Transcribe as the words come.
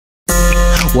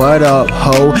What up,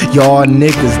 ho? Y'all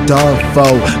niggas done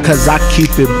for. Cause I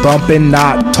keep it bumpin',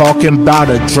 not talking about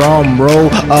a drum roll.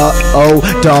 Uh-oh,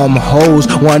 dumb hoes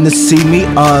wanna see me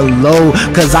unload.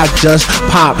 Cause I just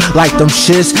pop like them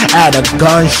shits at a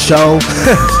gun show.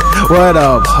 What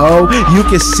up, ho? You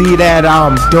can see that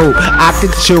I'm dope. I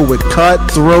can chill with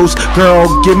cutthroats. Girl,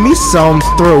 give me some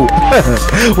throat.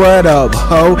 What up,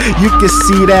 ho? You can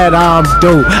see that I'm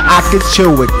dope. I can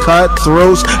chill with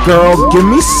cutthroats. Girl, give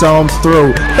me some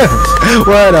throat.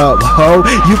 What up, ho?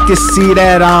 You can see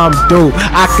that I'm dope.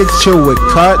 I can chill with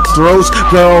cutthroats.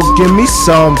 Girl, give me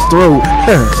some throat.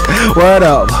 What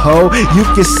up, ho? You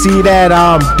can see that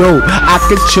I'm dope. I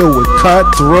can chill with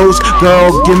cutthroats. Girl,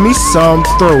 give me some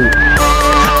throat.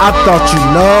 I thought you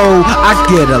know I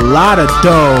get a lot of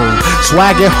dough.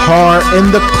 Swagging hard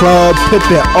in the club,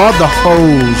 pippin' all the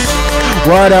hoes.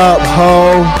 What up,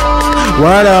 ho?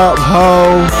 What up,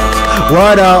 ho?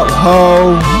 What up,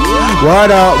 ho? What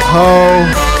up, ho?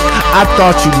 I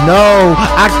thought you know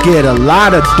I get a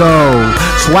lot of dough.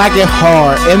 Swagging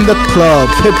hard in the club,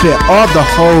 pippin' all the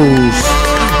hoes.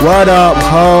 What up,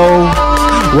 ho?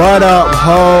 What up,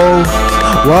 ho?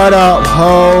 What up,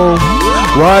 ho?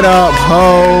 What up,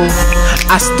 ho?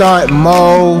 I stunt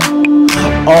mo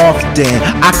often.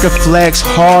 I can flex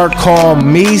hard, call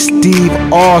me Steve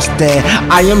Austin.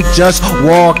 I am just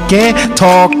walking,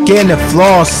 talking and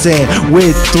flossing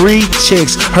with 3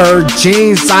 chicks. Her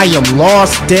jeans I am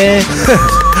lost in.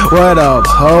 What up,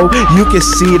 ho? You can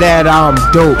see that I'm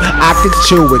dope. I can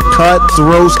chill with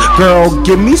cutthroats. Girl,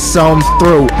 give me some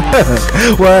throat.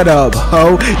 What up,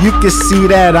 ho? You can see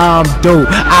that I'm dope.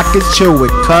 I can chill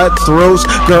with cutthroats.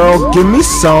 Girl, give me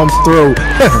some throat.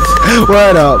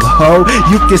 What up, ho?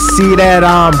 You can see that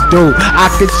I'm dope.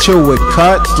 I can chill with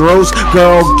cutthroats.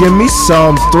 Girl, give me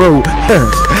some throat.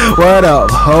 What up,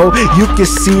 ho? You can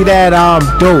see that I'm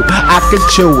dope. I can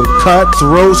chill with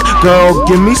cutthroats. Girl,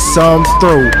 give me some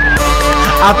throat.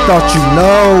 I thought you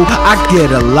know I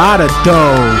get a lot of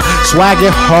dough.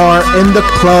 Swagging hard in the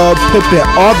club, pippin'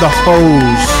 all the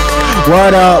hoes.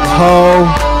 What up, ho?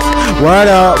 What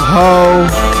up, ho?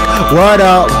 What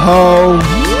up, ho?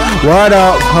 What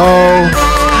up, ho?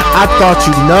 I thought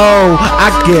you know I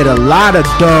get a lot of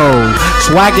dough.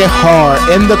 Swagging hard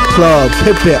in the club,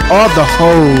 pippin' all the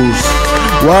hoes.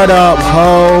 What up,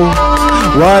 ho?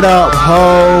 What up,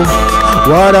 ho?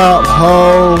 What up,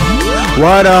 ho?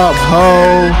 What up,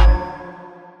 ho?